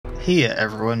Hey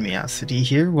everyone, Miacidae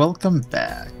here, welcome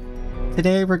back.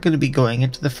 Today we're going to be going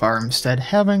into the farmstead,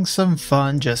 having some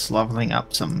fun, just leveling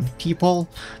up some people.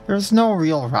 There's no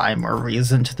real rhyme or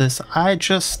reason to this, I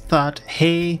just thought,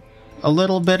 hey, a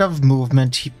little bit of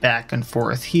movement back and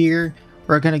forth here.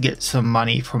 We're going to get some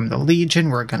money from the Legion,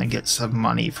 we're going to get some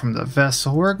money from the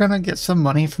Vessel, we're going to get some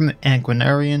money from the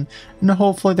Anquinarian, and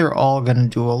hopefully they're all going to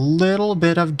do a little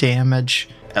bit of damage,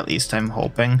 at least I'm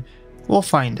hoping. We'll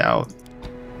find out.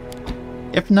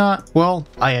 If not, well,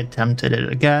 I attempted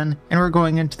it again, and we're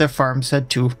going into the farmstead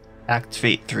to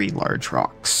activate 3 large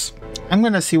rocks. I'm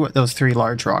going to see what those 3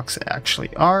 large rocks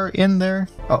actually are in there.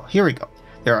 Oh, here we go.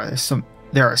 There are stone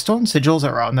sigils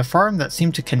around the farm that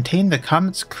seem to contain the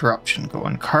comet's corruption. Go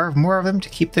and carve more of them to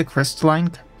keep the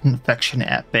crystalline infection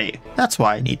at bay. That's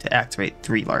why I need to activate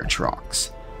 3 large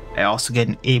rocks. I also get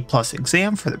an A+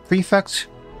 exam for the prefect.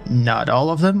 Not all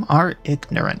of them are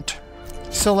ignorant.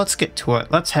 So let's get to it.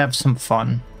 Let's have some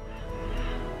fun.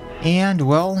 And,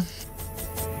 well,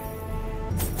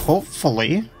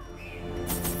 hopefully,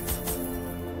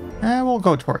 we'll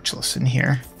go torchless in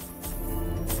here.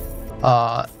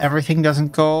 Everything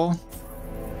doesn't go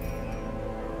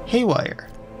haywire,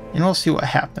 and we'll see what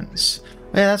happens.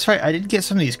 Yeah, that's right, I did get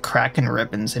some of these Kraken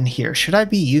ribbons in here. Should I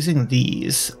be using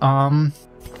these? I'm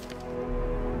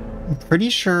pretty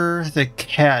sure the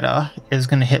Cata is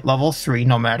going to hit level 3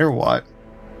 no matter what.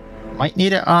 Might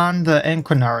need it on the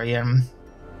Anquinarian.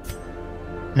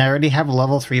 And I already have a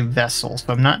level 3 vessel,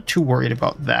 so I'm not too worried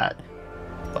about that.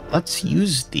 But let's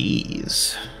use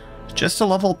these, just to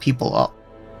level people up.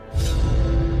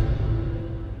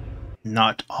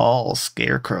 Not all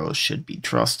scarecrows should be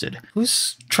trusted.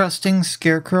 Who's trusting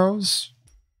scarecrows?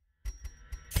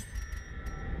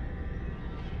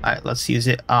 Alright, let's use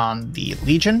it on the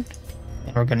Legion.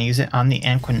 And we're going to use it on the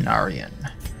Anquinarian.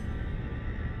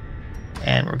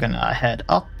 And we're going to head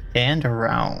up and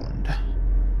around.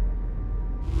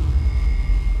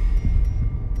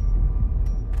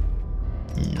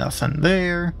 Nothing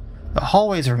there. The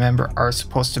hallways, remember, are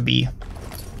supposed to be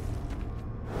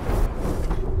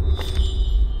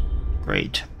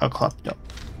great, a klepto.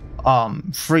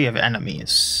 Free of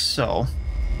enemies, so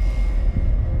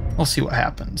we'll see what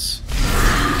happens.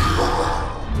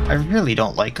 I really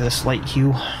don't like this light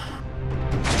hue.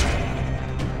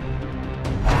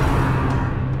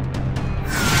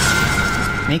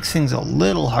 Makes things a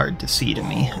little hard to see to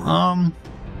me.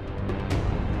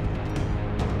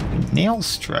 Nail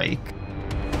strike.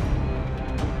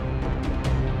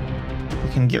 We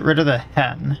can get rid of the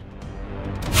hen.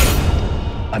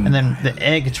 And then the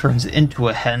egg turns into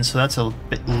a hen, so that's a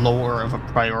bit lower of a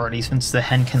priority since the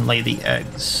hen can lay the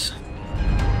eggs.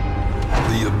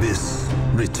 The abyss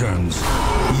returns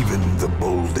even the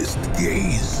boldest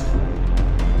gaze.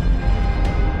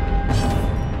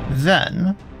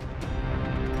 Then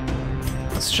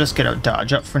let's just get our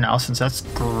dodge up for now, since that's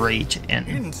great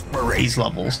in these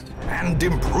levels. And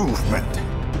improvement.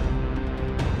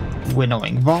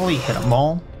 Winnowing volley, hit them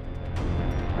all.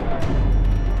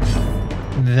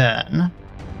 Then,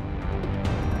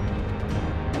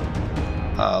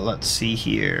 let's see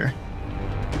here.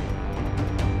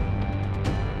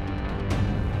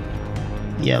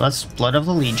 Yeah, let's Blood of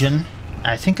the Legion.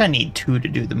 I think I need 2 to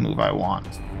do the move I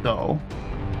want, so.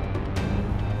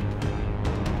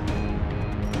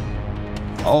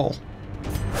 Oh.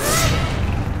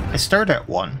 I start at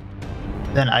 1.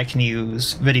 Then I can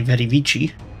use Vedi Vedi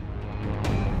Vici.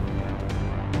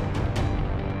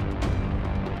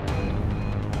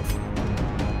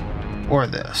 Or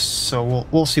this, so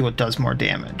we'll see what does more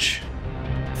damage.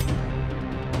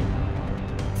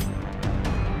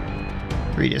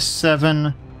 3 to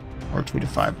 7, or 2 to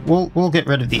 5. We'll get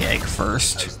rid of the egg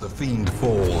first. As the fiend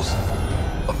falls,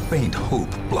 a faint hope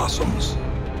blossoms.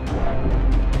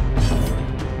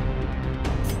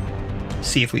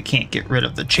 See if we can't get rid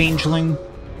of the changeling.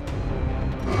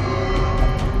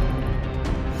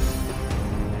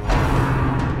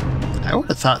 I would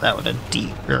have thought that would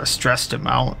have stressed him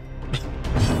out.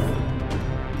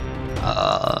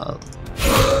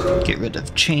 Get rid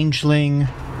of changeling.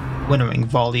 Winnowing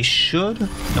volley should.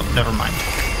 No, never mind.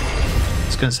 I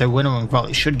was gonna say winnowing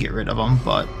volley should get rid of him,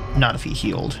 but not if he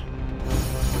healed.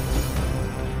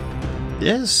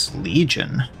 This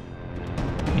Legion.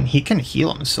 I mean, he can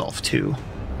heal himself too.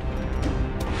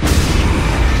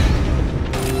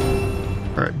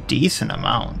 For a decent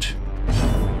amount.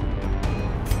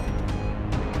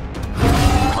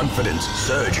 Confidence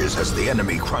surges as the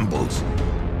enemy crumbles.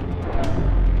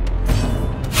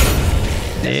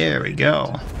 There we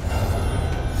go.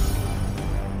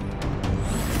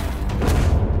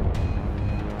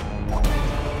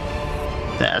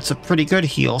 That's a pretty good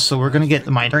heal, so we're gonna get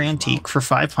the minor antique for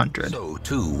 500. So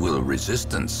too will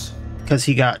resistance. Because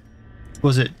he got,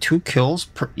 was it 2 kills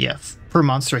per, yeah, per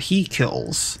monster he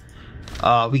kills.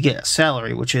 We get a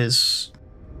salary, which is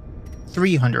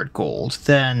 300 gold.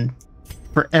 Then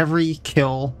for every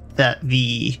kill that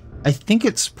I think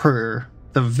it's per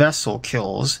the vessel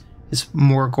kills, is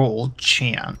more gold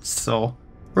chance. So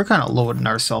we're kind of loading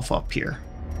ourselves up here.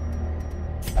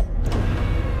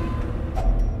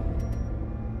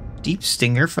 Deep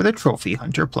Stinger for the Trophy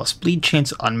Hunter, plus bleed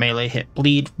chance on melee hit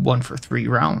bleed, 1 for 3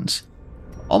 rounds.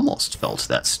 Almost felt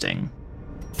that sting.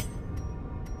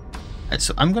 Alright,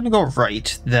 so I'm gonna go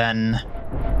right, then...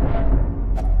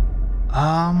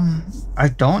 I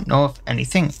don't know if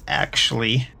anything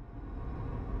actually...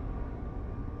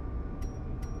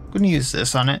 I'm gonna use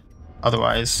this on it,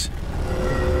 otherwise...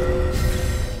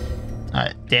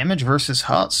 Alright, damage versus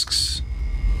husks.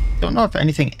 Don't know if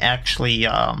anything actually,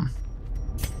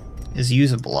 is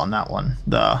usable on that one.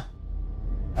 The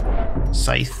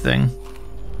scythe thing.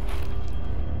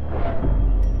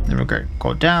 Then we're going to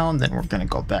go down, then we're going to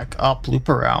go back up, loop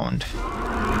around.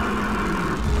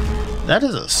 That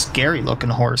is a scary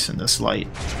looking horse in this light.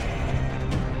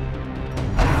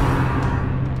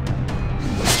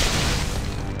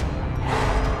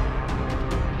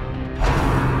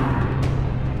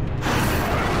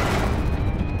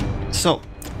 So,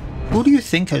 who do you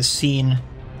think has seen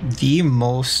the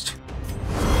most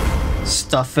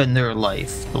stuff in their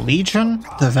life? The Legion,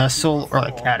 the Vessel, or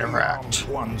the Cataphract?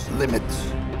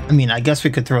 I mean, I guess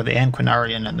we could throw the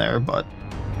Anquinarian in there, but...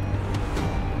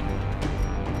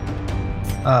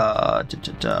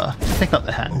 Pick up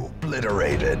the hen.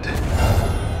 Obliterated.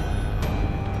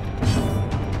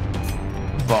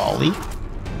 Volley.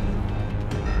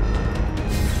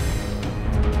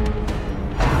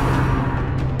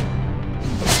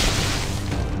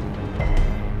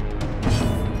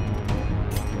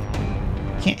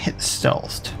 Can't hit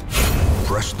stealthed.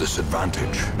 Press this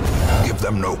advantage. Give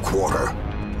them no quarter.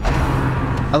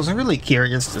 I was really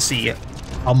curious to see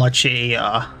how much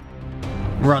a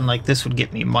run like this would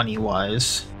get me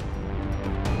money-wise.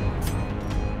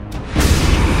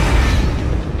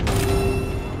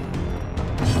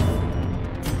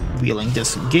 Wheeling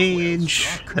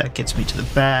disengage. That gets me to the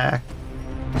back.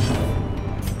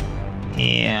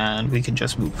 And we can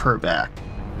just move her back.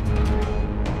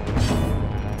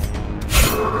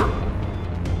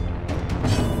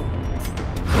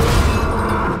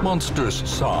 Monstrous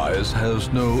size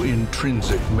has no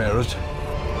intrinsic merit,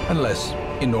 unless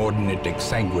inordinate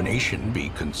exsanguination be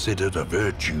considered a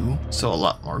virtue. So a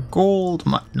lot more gold,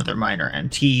 another minor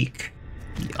antique,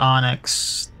 the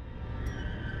onyx.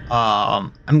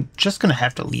 I'm just gonna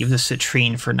have to leave the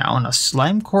citrine for now, and a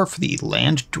slime core for the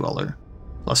land dweller,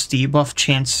 plus debuff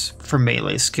chance for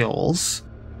melee skills.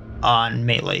 On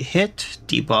melee hit,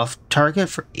 debuff target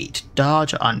for 8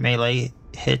 dodge. On melee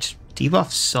hit,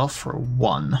 debuff self for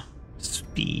 1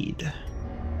 speed.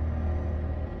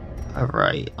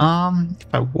 Alright,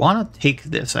 if I want to take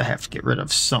this, I have to get rid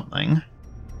of something.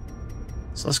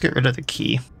 So let's get rid of the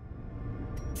key.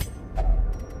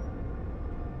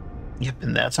 Yep,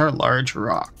 and that's our large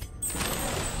rock.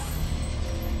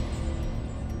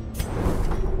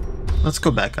 Let's go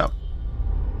back up.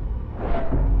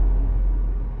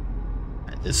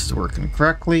 Right, this is working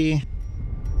correctly.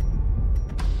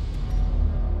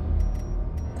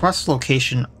 Quest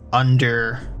location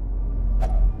under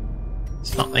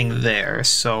something there,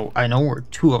 so I know where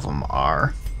 2 of them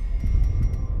are.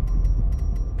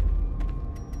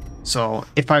 So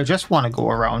if I just want to go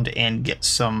around and get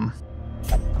some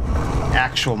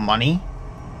actual money,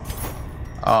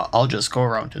 I'll just go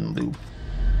around and loop.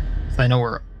 I know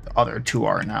where the other 2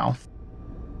 are now.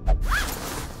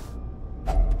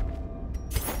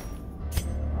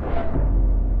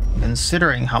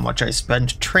 Considering how much I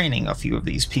spent training a few of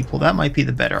these people, that might be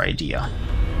the better idea.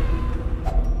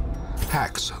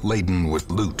 Hacks laden with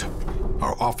loot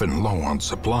are often low on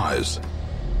supplies.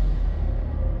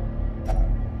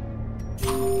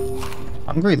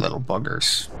 Hungry little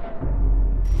buggers.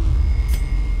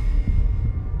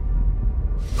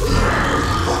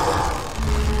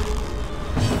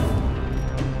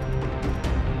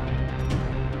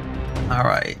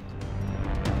 Alright.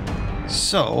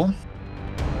 So...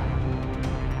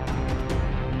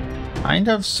 kind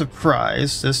of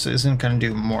surprised this isn't going to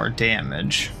do more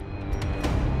damage.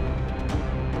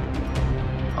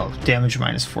 Oh, damage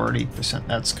minus 40%,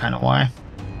 that's kind of why.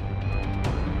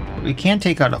 But we can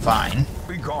take out a vine.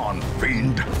 Be gone,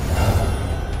 fiend.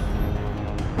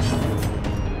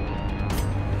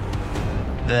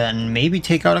 Then maybe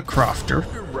take out a crofter.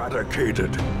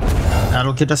 Eradicated.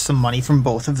 That'll get us some money from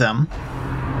both of them.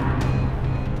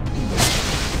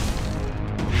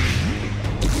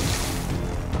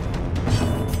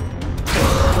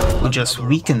 just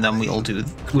weaken them, we'll do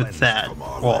with that.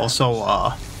 We'll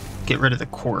also get rid of the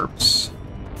corpse.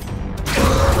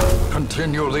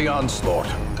 Continue the onslaught.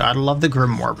 Gotta love the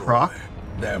Grimoire proc.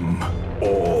 Them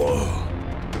all.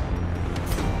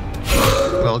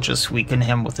 We'll just weaken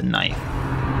him with a knife.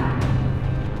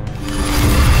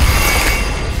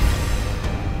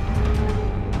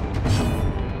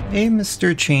 Hey,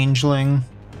 Mr. Changeling.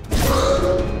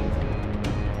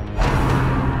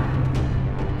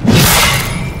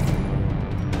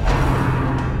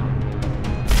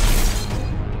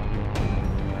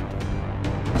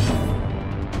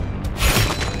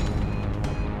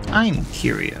 I'm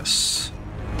curious.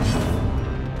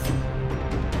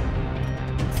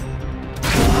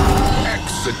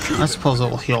 I suppose it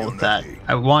will heal with that.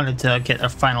 I wanted to get a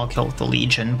final kill with the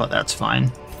Legion, but that's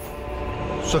fine.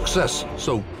 Success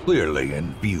so clearly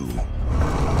in view.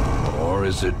 Or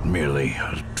is it merely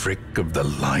a trick of the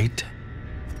light?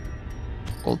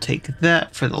 We'll take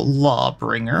that for the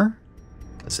Lawbringer,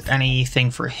 because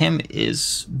anything for him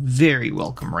is very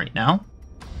welcome right now.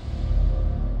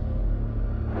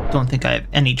 Don't think I have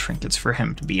any trinkets for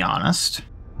him, to be honest.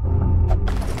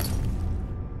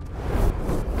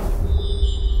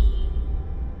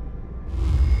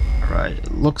 Alright,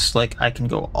 it looks like I can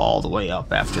go all the way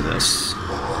up after this.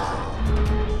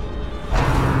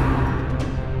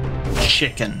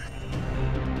 Chicken.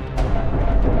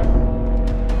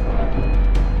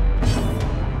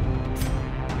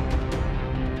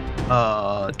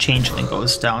 Changeling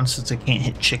goes down since I can't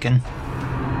hit chicken.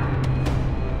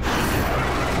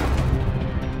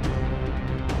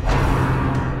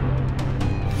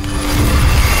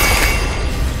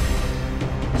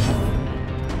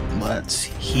 Let's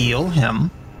heal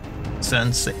him,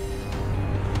 since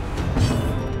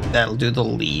that'll do the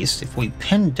least. If we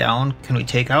pin down, can we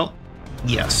take out?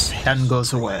 Yes, head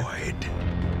goes away.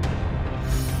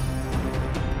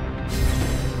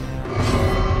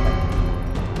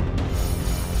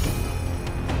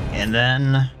 And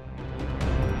then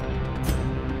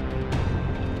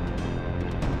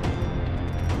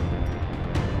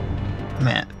I'm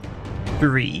at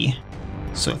 3.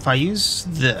 So if I use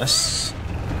this,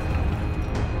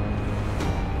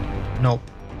 nope,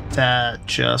 that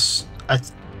just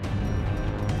it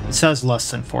says less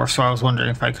than 4, so I was wondering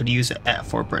if I could use it at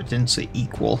 4, but it didn't say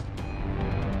equal.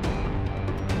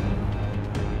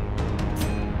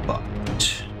 But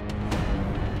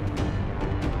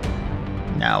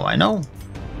now I know.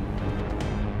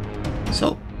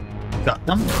 So, got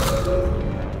them.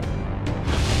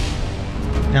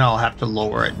 And I'll have to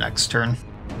lower it next turn.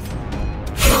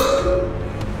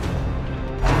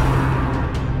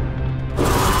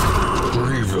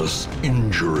 Grievous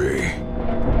injury.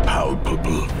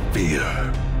 Palpable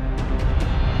fear.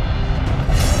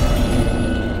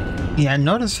 Yeah,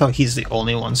 notice how he's the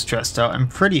only one stressed out. I'm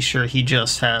pretty sure he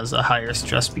just has a higher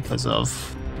stress because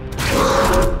of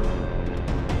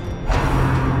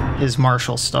his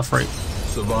martial stuff right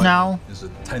Survival now. Is a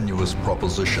tenuous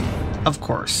proposition. Of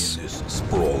course. In this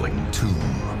sprawling tomb.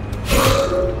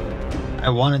 I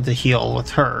wanted to heal with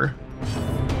her,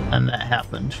 and that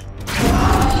happened.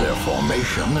 Their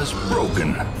formation is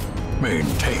broken.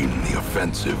 Maintain the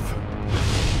offensive.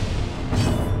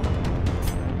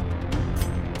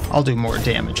 I'll do more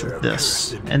damage with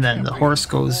this, and then the horse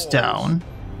goes down,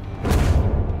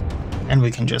 and we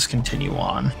can just continue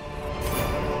on.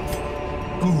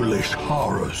 Ghoulish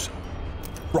horrors,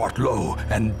 brought low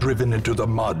and driven into the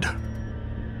mud.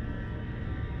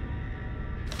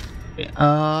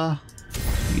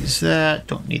 Use that,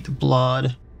 don't need the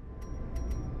blood.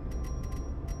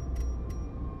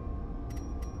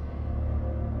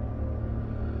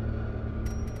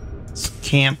 Let's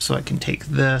camp so I can take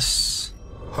this.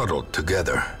 Huddled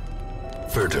together,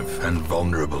 furtive and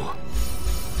vulnerable.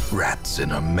 Rats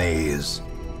in a maze.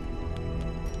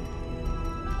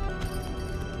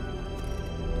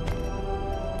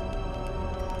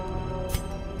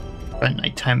 A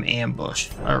nighttime ambush.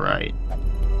 Alright.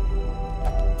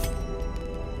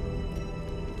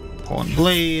 Pull and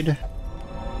blade.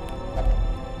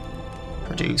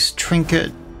 Produce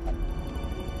trinket.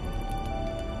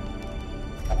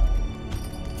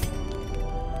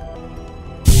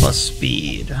 Plus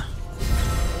speed.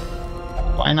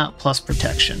 Why not plus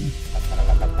protection?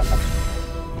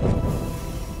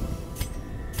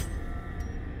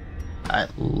 Alright,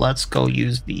 let's go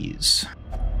use these.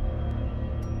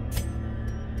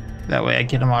 That way I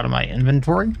get them out of my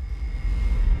inventory.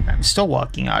 I'm still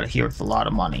walking out of here with a lot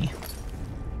of money.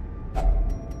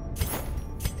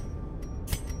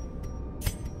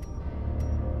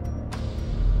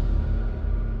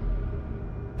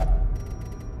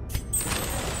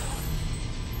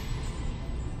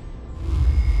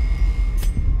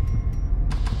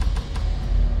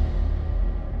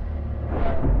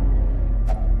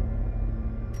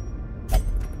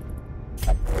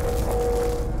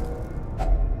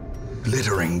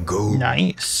 glittering gold,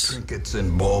 Nice. trinkets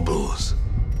and baubles,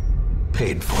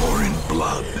 paid for in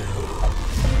blood.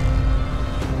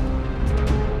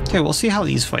 Okay, we'll see how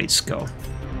these fights go.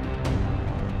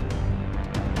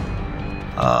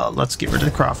 Let's get rid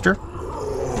of the crofter.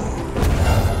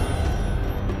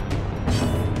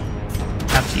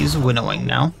 Have to use winnowing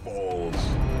now. Balls.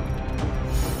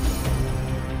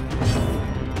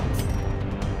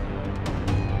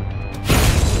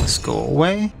 Let's go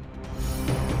away.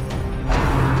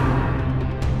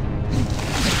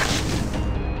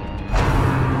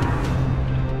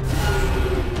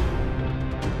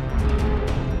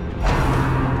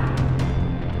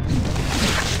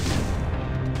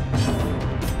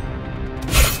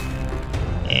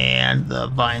 And the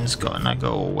vine's gonna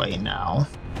go away now.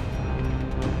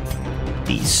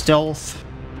 The stealth,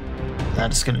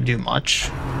 that's gonna do much.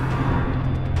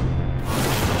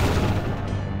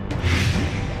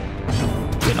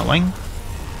 Winnowing,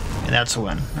 and that's a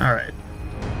win. Alright.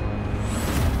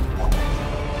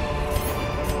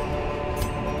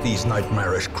 These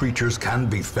nightmarish creatures can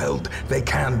be felled. They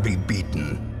can be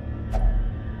beaten.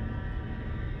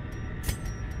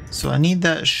 So I need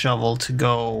that shovel to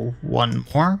go one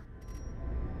more.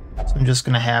 So I'm just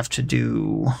gonna have to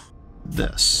do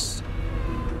this.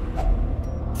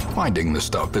 Finding the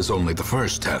stuff is only the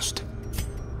first test.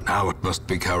 Now it must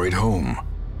be carried home.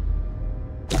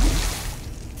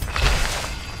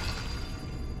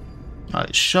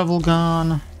 Alright, shovel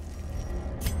gone.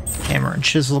 Hammer and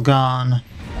chisel gone.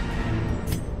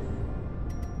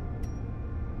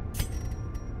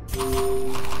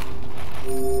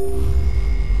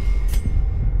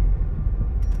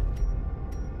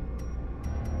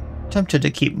 Tempted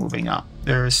to keep moving up.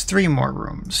 There's 3 more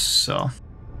rooms, so...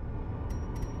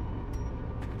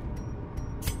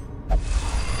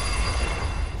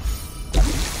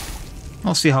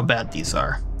 We'll see how bad these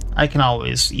are. I can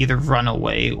always either run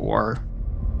away or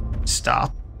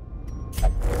stop.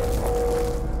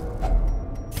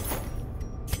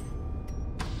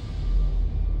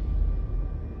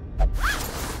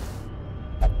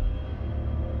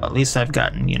 At least I've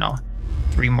gotten,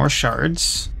 3 more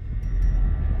shards.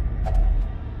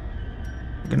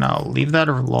 I'm gonna leave that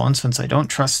alone since I don't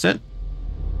trust it.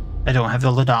 I don't have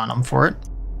the laudanum for it.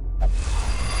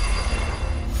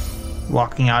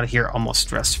 Walking out of here almost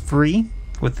stress-free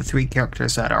with the 3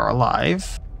 characters that are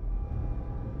alive.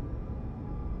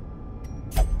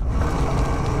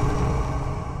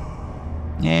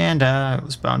 And it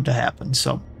was bound to happen,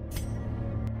 so...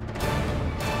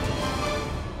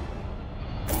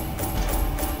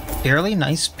 Fairly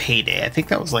nice payday. I think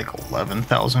that was like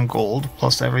 11,000 gold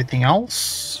plus everything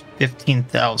else.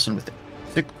 15,000 with it.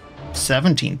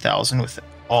 17,000 with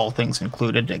all things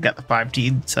included. I got the 5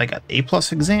 deeds. I got the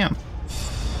A+ exam.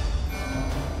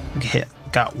 Okay,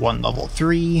 got 1 level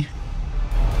 3.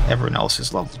 Everyone else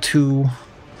is level 2.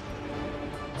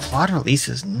 Flawed Release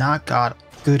is not got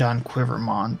good on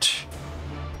Quivermont.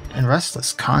 And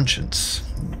Restless Conscience.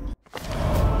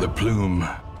 The plume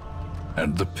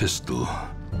and the pistol.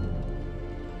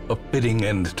 A fitting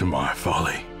end to my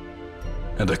folly,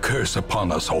 and a curse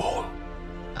upon us all.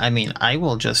 I mean, I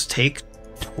will just take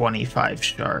 25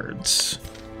 shards.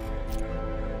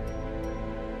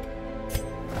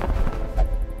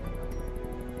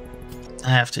 I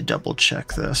have to double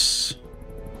check this.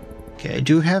 Okay, I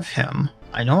do have him.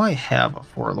 I know I have a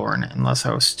Forlorn, unless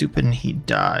I was stupid and he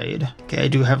died. Okay, I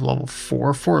do have level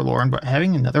 4 Forlorn, but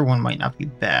having another one might not be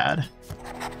bad.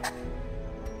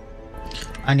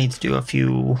 I need to do a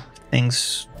few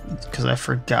things because I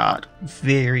forgot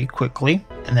very quickly,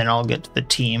 and then I'll get to the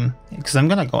team because I'm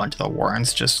gonna go into the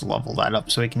Warrens just to level that up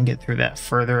so we can get through that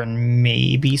further and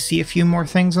maybe see a few more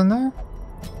things in there.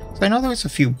 So I know there's a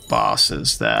few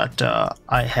bosses that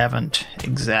I haven't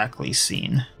exactly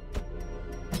seen.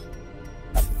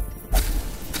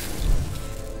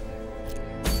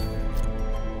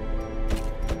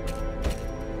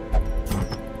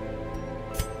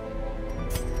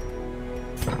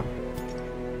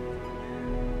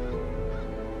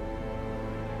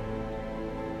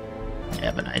 I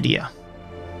have an idea.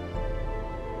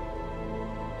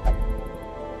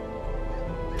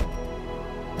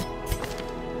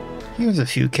 Here's a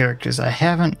few characters I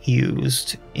haven't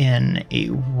used in a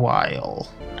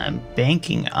while. I'm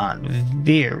banking on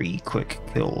very quick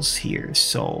kills here,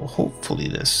 so hopefully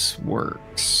this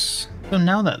works. So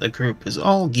now that the group is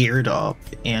all geared up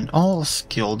and all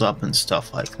skilled up and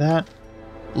stuff like that,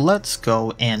 let's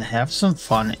go and have some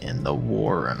fun in the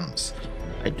Warrens.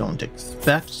 I don't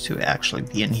expect to actually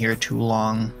be in here too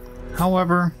long.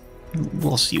 However,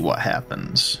 we'll see what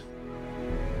happens.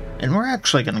 And we're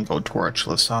actually going to go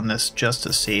torchless on this just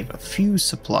to save a few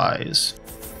supplies.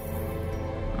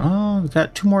 Oh, we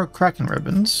got 2 more Kraken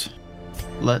ribbons.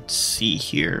 Let's see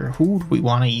here. Who do we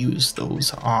want to use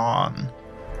those on?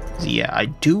 Yeah, I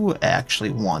do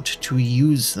actually want to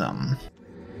use them.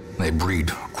 They breed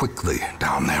quickly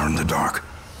down there in the dark.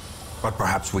 But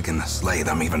perhaps we can slay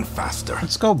them even faster.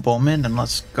 Let's go Bowman and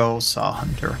let's go Saw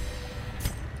Hunter.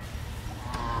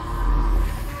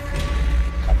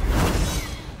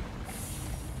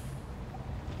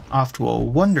 Off to a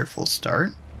wonderful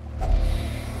start.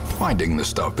 Finding the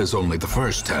stuff is only the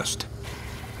first test.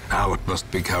 Now it must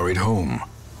be carried home.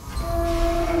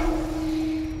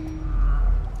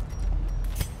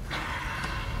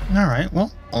 Alright,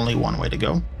 well, only one way to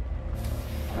go.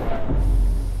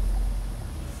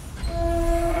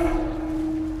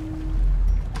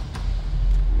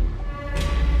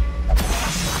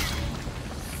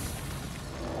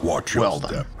 Watch your Well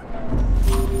step. done.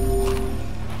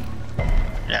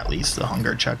 At least the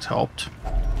hunger checks helped.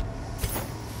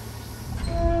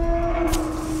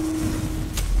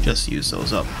 Just use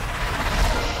those up.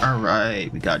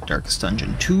 Alright, we got Darkest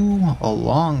Dungeon 2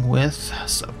 along with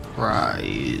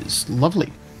Surprise.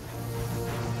 Lovely.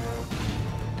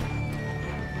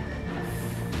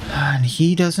 And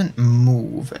he doesn't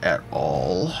move at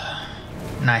all.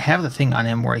 And I have the thing on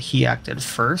him where he acted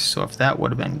first, so if that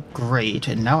would have been great.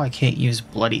 And now I can't use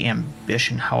Bloody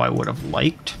Ambition how I would have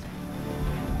liked.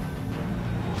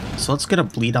 So let's get a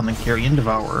bleed on the Carrion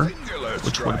Devourer,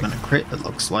 which would have been a crit, it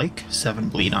looks like. 7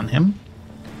 bleed on him.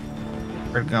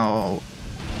 We're gonna go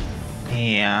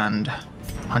and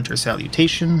Hunter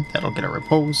Salutation, that'll get a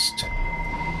riposte.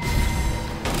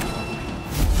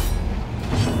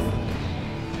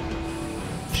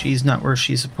 She's not where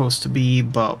she's supposed to be,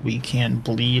 but we can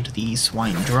bleed the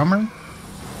Swine Drummer.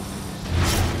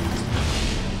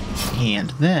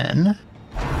 And then,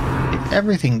 if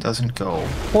everything doesn't go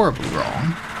horribly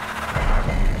wrong,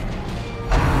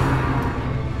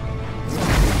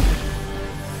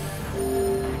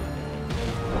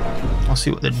 I'll see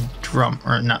what the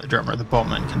the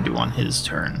Bowman can do on his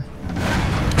turn.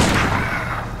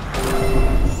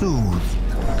 Soothe.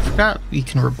 I forgot we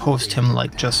can riposte him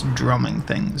like just drumming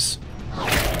things.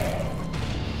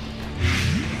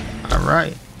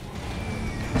 Alright.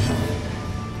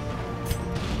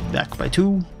 Back by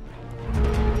 2.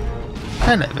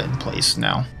 Kind of in place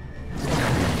now.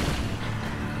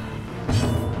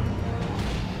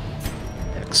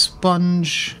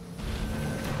 Expunge.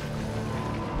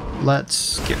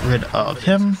 Let's get rid of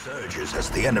him. Surges as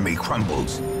the enemy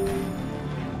crumbles.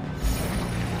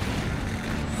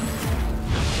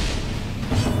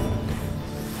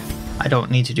 I don't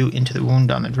need to do Into the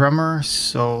Wound on the drummer,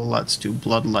 so let's do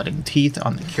Bloodletting Teeth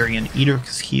on the Carrion Eater,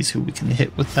 because he's who we can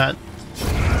hit with that.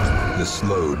 The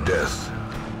slow death.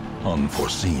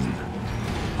 Unforeseen.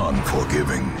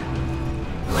 Unforgiving.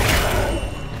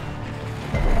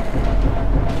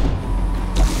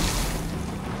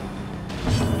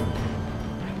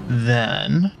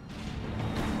 Then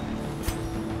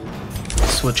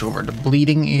switch over to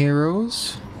Bleeding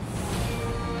Arrows.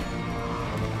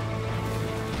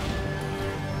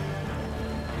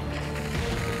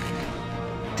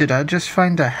 Did I just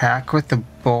find a hack with the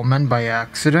Bowman by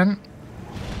accident?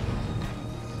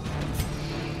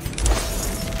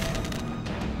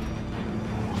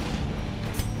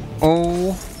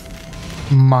 Oh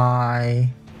my.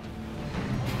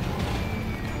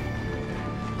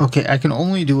 Okay, I can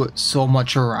only do it so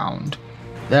much around.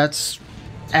 That's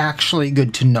actually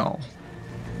good to know.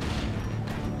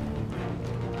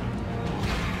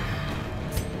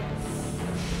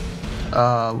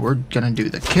 We're gonna do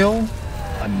the kill.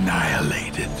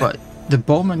 Annihilated. But the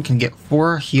Bowman can get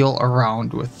 4 heal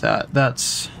around with that.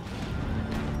 That's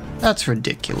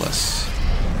ridiculous.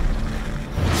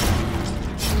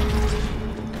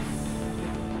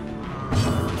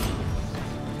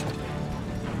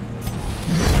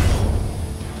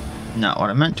 Not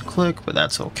what I meant to click, but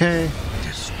that's okay.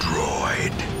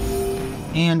 Destroyed.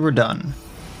 And we're done.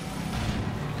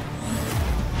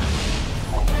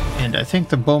 And I think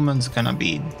the Bowman's gonna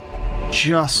be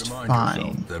just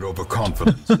fine. That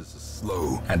overconfidence is a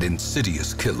slow and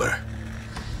insidious killer.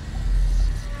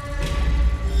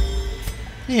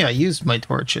 Yeah, I used my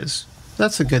torches.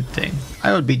 That's a good thing.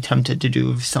 I would be tempted to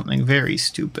do something very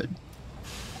stupid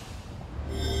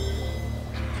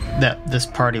that this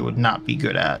party would not be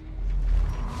good at.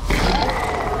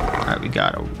 Alright, we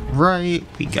got a right,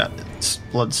 we got this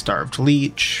blood-starved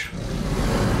leech.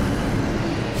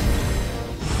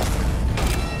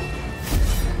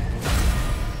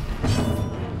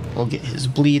 We'll get his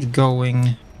bleed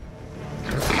going.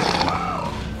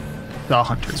 The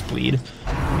Hunter's bleed.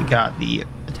 We got the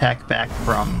attack back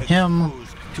from him.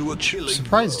 to a killing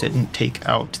Surprised blow. it didn't take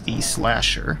out the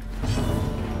slasher.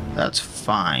 That's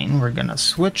fine. We're gonna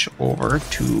switch over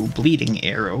to bleeding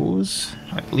arrows.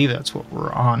 I believe that's what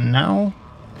we're on now.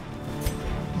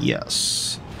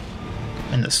 Yes.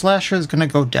 And the slasher is gonna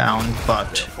go down,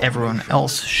 but everyone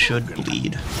else should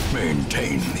bleed,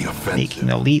 Maintain the offensive. making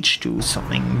the leech do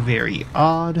something very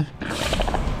odd.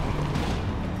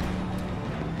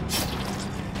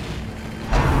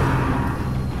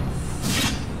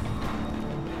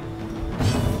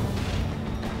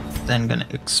 Then gonna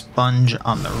expunge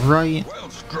on the right. Well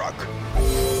struck.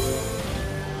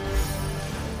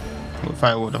 If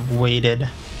I would have waited,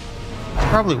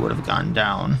 probably would have gone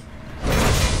down.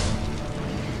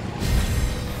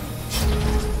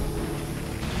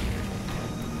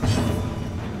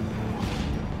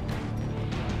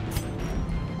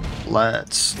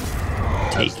 Let's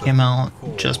take him out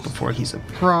just before he's a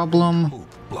problem. Hope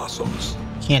blossoms.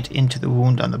 Can't into the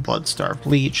wound on the blood-starved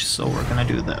leech, so we're gonna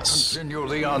do this. Continue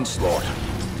the onslaught.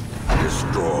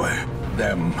 Destroy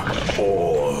them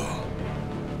all.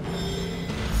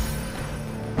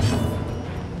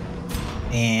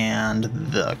 And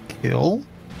the kill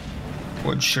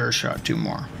would sure shot 2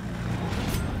 more.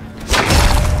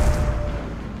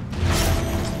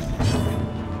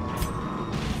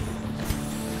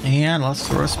 And let's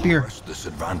throw a spear. Press this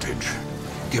advantage.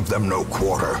 Give them no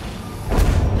quarter.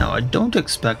 Now, I don't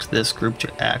expect this group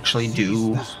to actually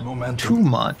do too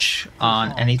much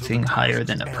on anything higher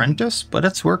than Apprentice, but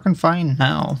it's working fine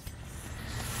now.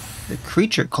 The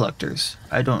creature collectors.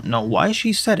 I don't know why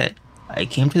she said it. I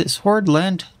came to this horrid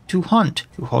land to hunt,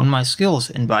 to hone my skills,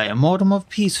 and buy a modicum of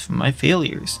peace from my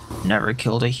failures. Never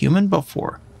killed a human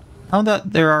before. Now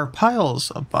that there are piles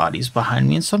of bodies behind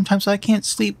me, and sometimes I can't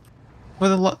sleep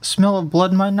with the smell of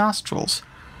blood in my nostrils.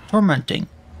 Tormenting.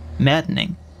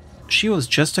 Maddening. She was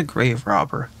just a grave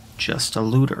robber, just a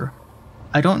looter.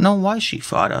 I don't know why she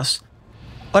fought us,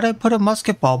 but I put a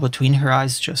musket ball between her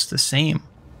eyes just the same.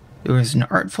 There was an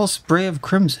artful spray of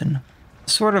crimson, a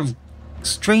sort of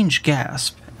strange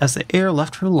gasp as the air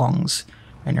left her lungs,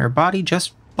 and her body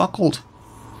just buckled.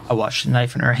 I watched the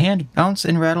knife in her hand bounce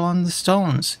and rattle on the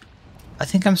stones. I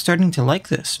think I'm starting to like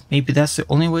this. Maybe that's the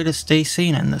only way to stay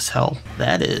sane in this hell.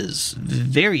 That is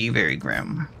very, very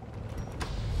grim.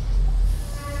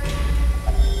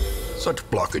 Such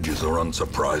blockages are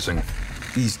unsurprising.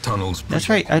 These tunnels... That's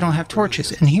right, I don't have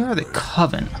torches, and here are the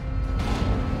Coven.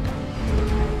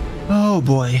 Oh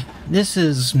boy, this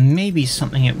is maybe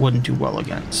something it wouldn't do well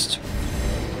against.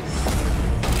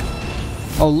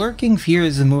 Oh, Lurking Fear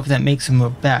is the move that makes him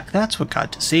move back. That's what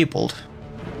got disabled.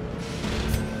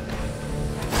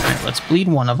 Alright, let's bleed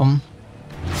one of them.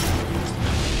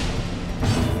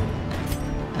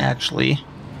 Actually,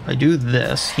 if I do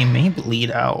this, he may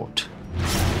bleed out.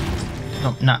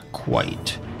 No, not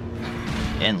quite.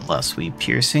 Unless we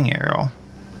Piercing Arrow.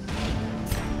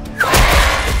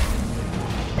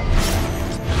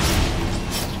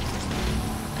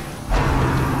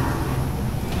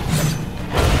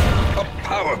 A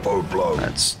powerful blow.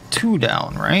 That's 2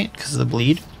 down, right? Because of the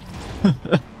bleed.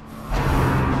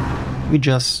 We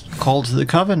just called the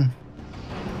Coven.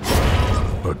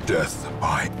 A death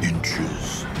by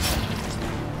inches.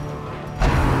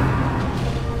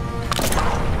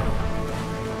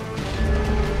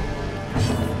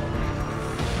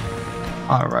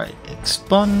 Alright,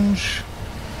 expunge.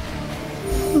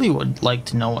 Really would like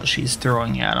to know what she's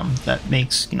throwing at him that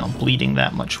makes, bleeding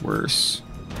that much worse.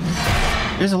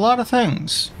 There's a lot of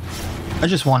things. I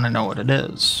just want to know what it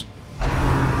is.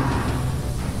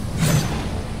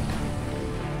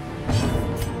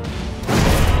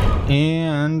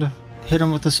 And hit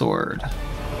him with the sword.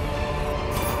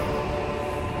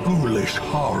 Foolish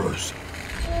horrors.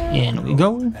 In we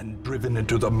go. And driven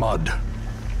into the mud.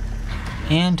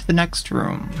 And to the next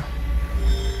room.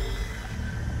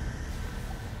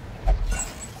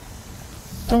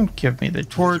 Don't give me the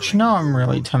torch. Now I'm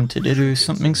really tempted to do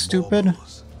something stupid.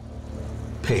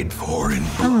 Paid for in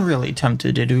I'm really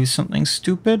tempted to do something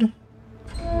stupid.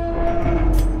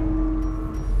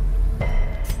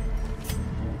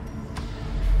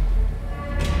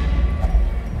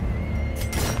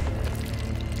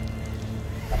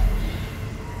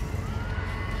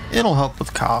 It'll help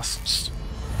with costs.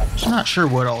 I'm not sure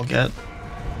what I'll get.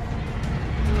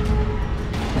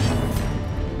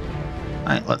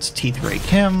 Alright, let's Teeth Rake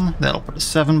him. That'll put a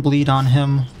 7 bleed on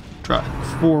him. Drive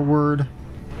forward.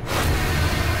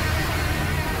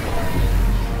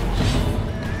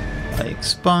 I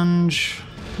expunge.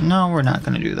 No, we're not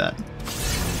going to do that.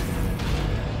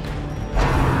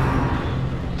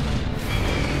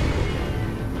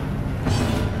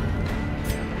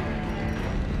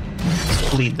 Let's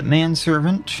bleed the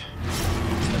manservant.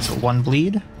 It's a 1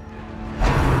 bleed.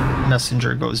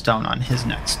 Messenger goes down on his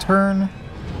next turn.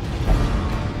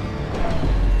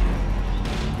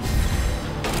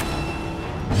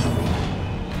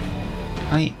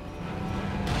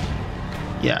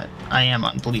 Yeah, I am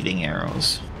on bleeding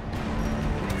arrows.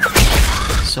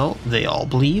 So they all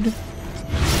bleed.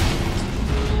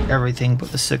 Everything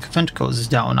but the sycophant goes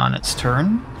down on its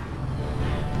turn.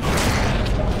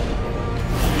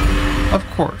 Of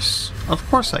course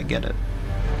I get it.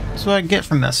 That's what I get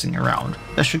for messing around.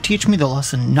 That should teach me the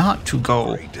lesson not to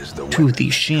go to the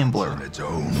shambler.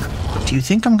 Do you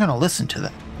think I'm gonna listen to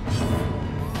that?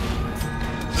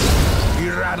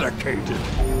 Eradicated.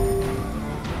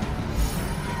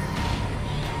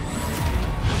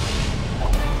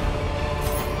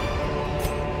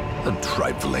 A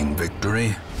trifling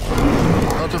victory.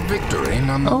 But a victory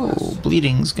nonetheless. Oh,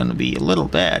 bleeding's gonna be a little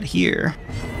bad here.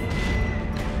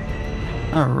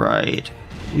 Alright.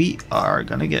 We are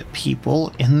gonna get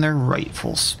people in their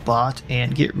rightful spot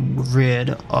and get rid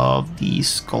of the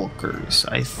skulkers,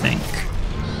 I think.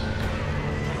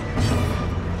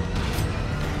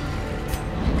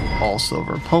 All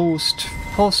silver post.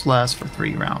 Post lasts for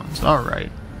 3 rounds.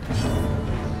 Alright.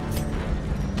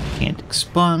 Can't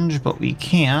expunge, but we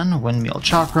can. Windmill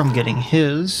Chakram getting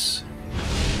his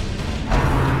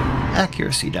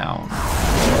accuracy down.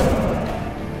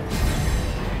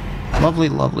 Lovely,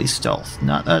 lovely stealth.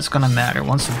 Not that's gonna matter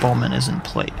once the Bowman is in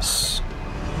place.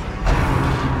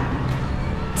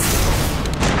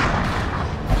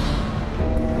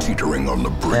 Teetering on the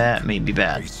brink. That may be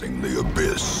bad. Facing the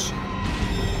abyss.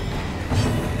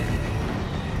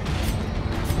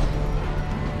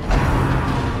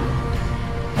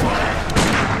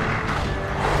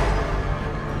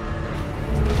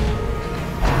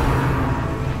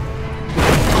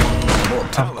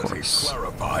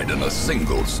 Clarified in a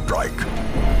single strike.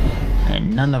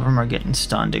 And none of them are getting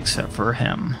stunned except for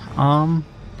him.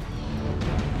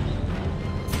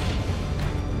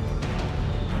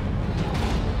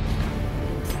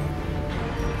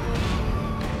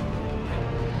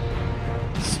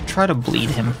 Let's try to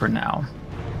bleed him for now.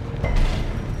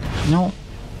 No.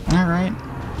 Alright.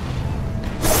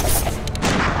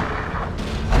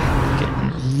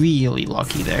 Getting really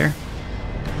lucky there.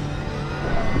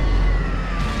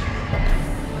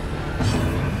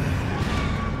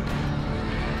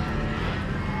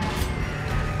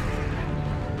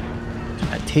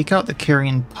 Take out the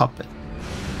carrion puppet.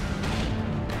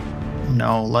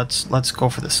 No, let's go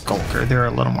for the skulker. They're a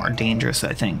little more dangerous,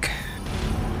 I think.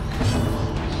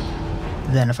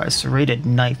 Then if I serrated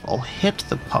knife, I'll hit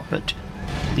the puppet,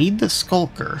 lead the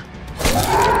skulker.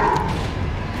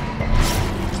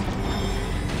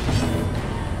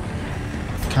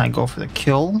 Can I go for the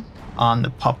kill on the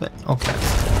puppet? Okay.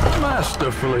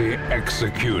 Masterfully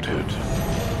executed.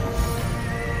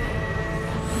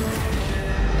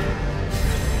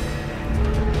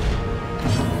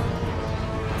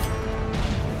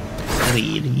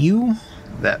 Lead you.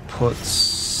 That puts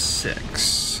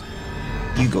 6.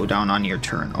 You go down on your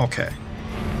turn. Okay.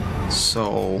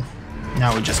 So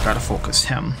now we just gotta focus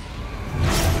him.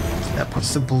 That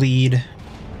puts the bleed.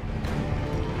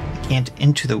 I can't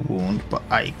into the wound, but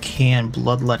I can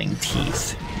bloodletting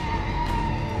teeth.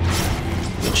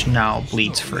 Which now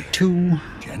bleeds for 2.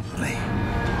 Gently.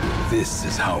 This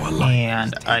is how a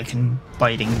and I can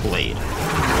biting blade.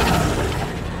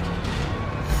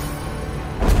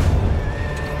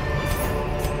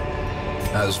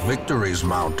 As victories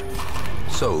mount,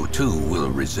 so too will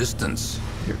resistance.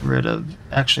 Get rid of...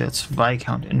 Actually, that's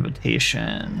Viscount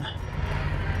Invitation.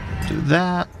 Do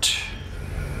that.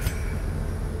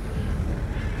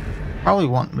 Probably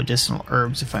want medicinal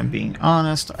herbs if I'm being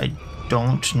honest. I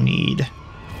don't need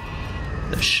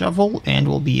the shovel, and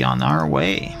we'll be on our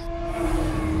way.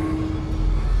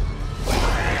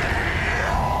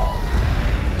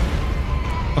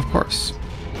 Of course.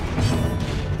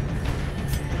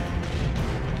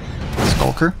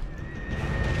 Skulker.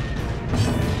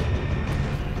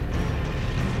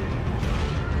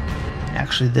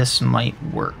 Actually, this might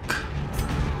work.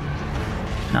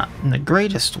 Not in the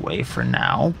greatest way for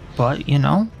now, but you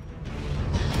know.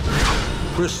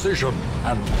 Precision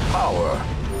and power.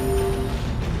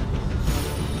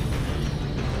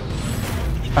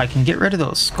 If I can get rid of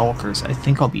those skulkers, I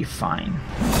think I'll be fine.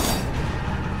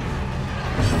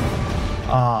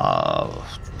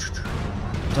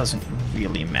 Doesn't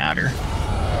really matter.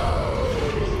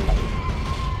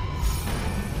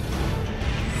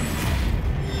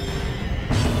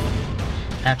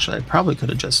 Actually, I probably could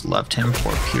have just left him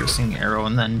for piercing arrow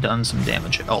and then done some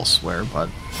damage elsewhere, but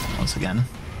once again.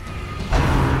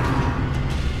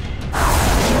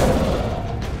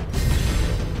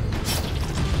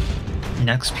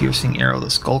 Next piercing arrow, the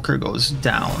skulker goes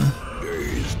down.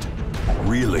 Dazed,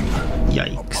 reeling,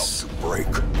 Yikes. about to break.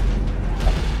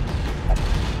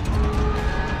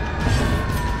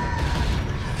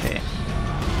 Okay.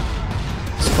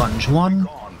 Sponge 1.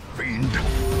 Gone, fiend.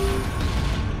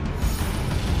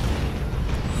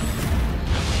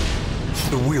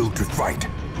 The will to fight.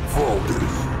 Forward.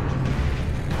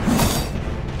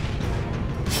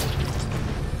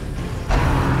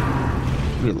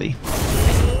 Really?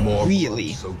 More Really?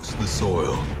 blood soaks the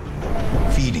soil,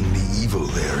 feeding the evil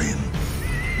therein.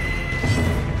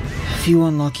 Few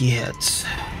unlucky hits.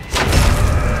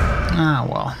 Ah,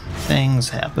 well. Things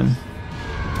happen.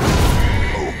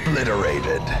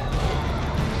 Obliterated.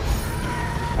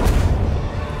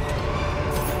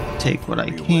 Take what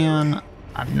I can.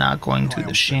 I'm not going to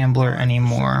the shambler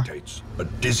anymore. A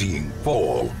dizzying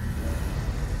fall.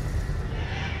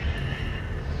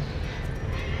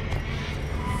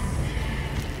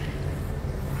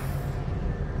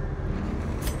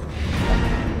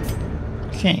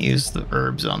 Can't use the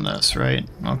herbs on this, right?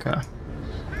 Okay.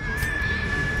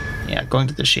 Yeah, going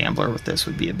to the shambler with this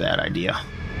would be a bad idea.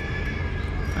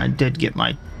 I did get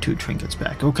my 2 trinkets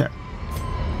back. Okay.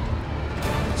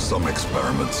 Some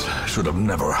experiments should have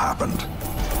never happened.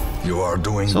 You are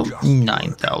doing So just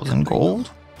 9,000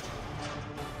 gold.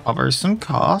 Covers some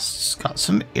costs. Got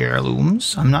some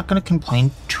heirlooms. I'm not going to complain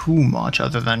too much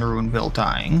other than Runeville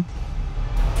dying.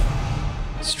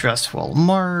 Stress well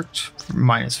marked.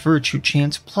 Minus virtue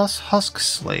chance plus husk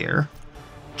slayer.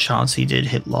 Chauncey did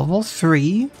hit level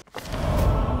 3.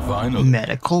 Finally,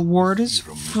 Medical ward is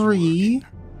free.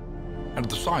 and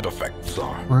the side effects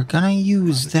are. We're gonna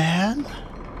use that. If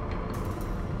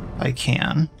I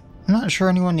can. I'm not sure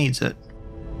anyone needs it.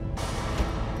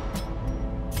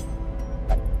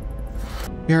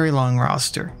 Very long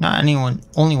roster. Not anyone,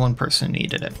 only one person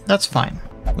needed it. That's fine.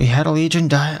 We had a legion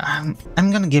die.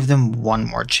 I'm gonna give them one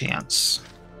more chance.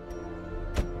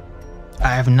 I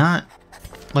have not,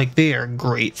 like, they are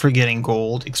great for getting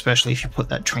gold, especially if you put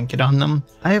that trinket on them.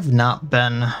 I have not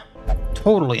been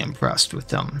totally impressed with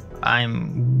them.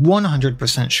 I'm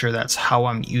 100% sure that's how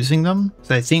I'm using them.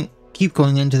 So I think, keep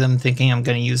going into them thinking I'm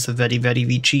going to use the Veti Veti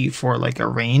Vici for like a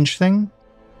range thing.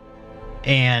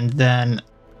 And then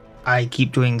I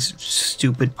keep doing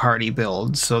stupid party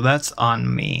builds, so that's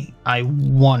on me. I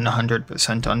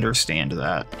 100% understand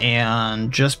that.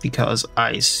 And just because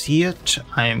I see it,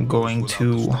 I am going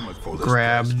to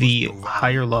grab the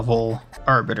higher level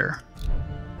Arbiter.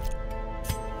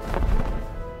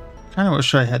 Kinda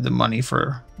wish I had the money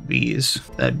for these.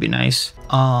 That'd be nice.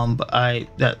 But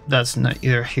that's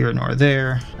neither here nor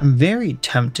there. I'm very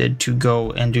tempted to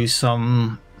go and do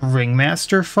some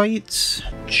ringmaster fights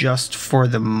just for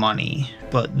the money,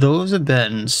 but those have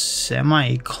been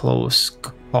semi-close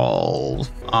calls.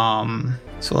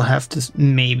 So I'll have to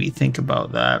maybe think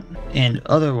about that. And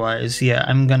otherwise, yeah,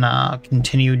 I'm gonna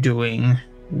continue doing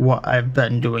what I've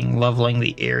been doing, leveling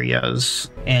the areas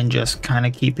and just kind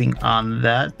of keeping on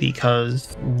that,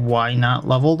 because why not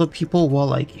level the people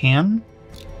while I can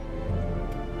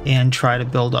and try to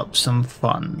build up some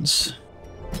funds.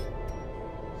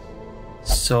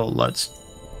 So let's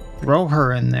throw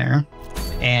her in there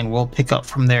and we'll pick up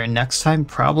from there next time,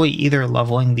 probably either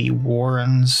leveling the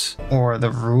Warrens or the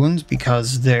Ruins,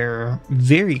 because they're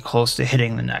very close to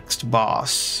hitting the next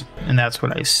boss. And that's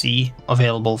what I see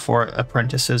available for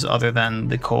apprentices other than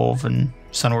the Cove and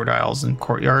Sunward Isles and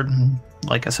Courtyard. And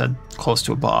like I said, close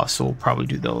to a boss, so we'll probably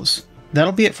do those.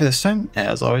 That'll be it for this time.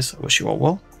 As always, I wish you all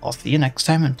well. I'll see you next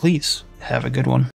time, and please have a good one.